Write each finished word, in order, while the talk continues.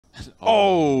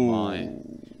Oh! My.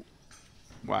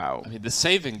 Wow. I mean, the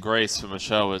saving grace for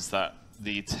Michelle is that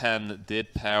the 10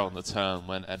 did pair on the turn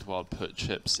when Edouard put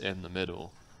chips in the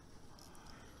middle.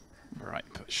 Right,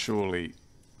 but surely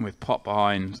with pot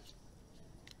behind.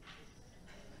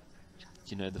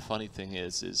 You know, the funny thing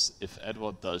is if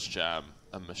Edouard does jam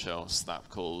and Michelle snap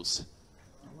calls.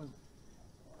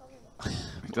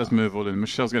 He does move all in.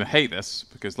 Michelle's going to hate this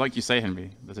because, like you say,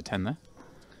 Henry, there's a 10 there.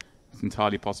 It's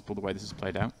entirely possible the way this is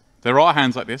played out. There are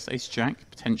hands like this, Ace-Jack,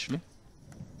 potentially.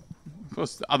 Of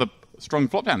course, other strong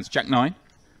flop hands, Jack-9.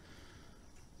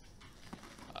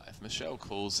 If Michelle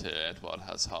calls here, Edouard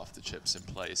has half the chips in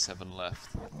play, 7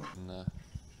 left. And,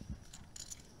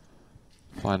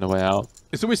 find a way out.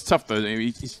 It's always tough though.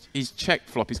 He's check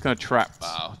flop. He's kind of trapped.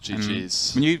 Wow,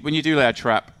 GG's. When you do lay a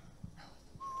trap,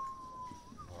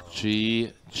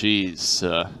 GG's,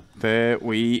 sir. There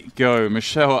we go.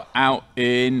 Michelle out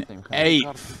in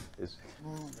 8th.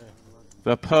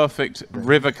 The perfect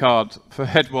river card for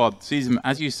Edouard. Sees him,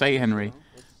 as you say, Henry,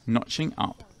 notching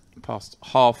up past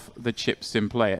half the chips in play.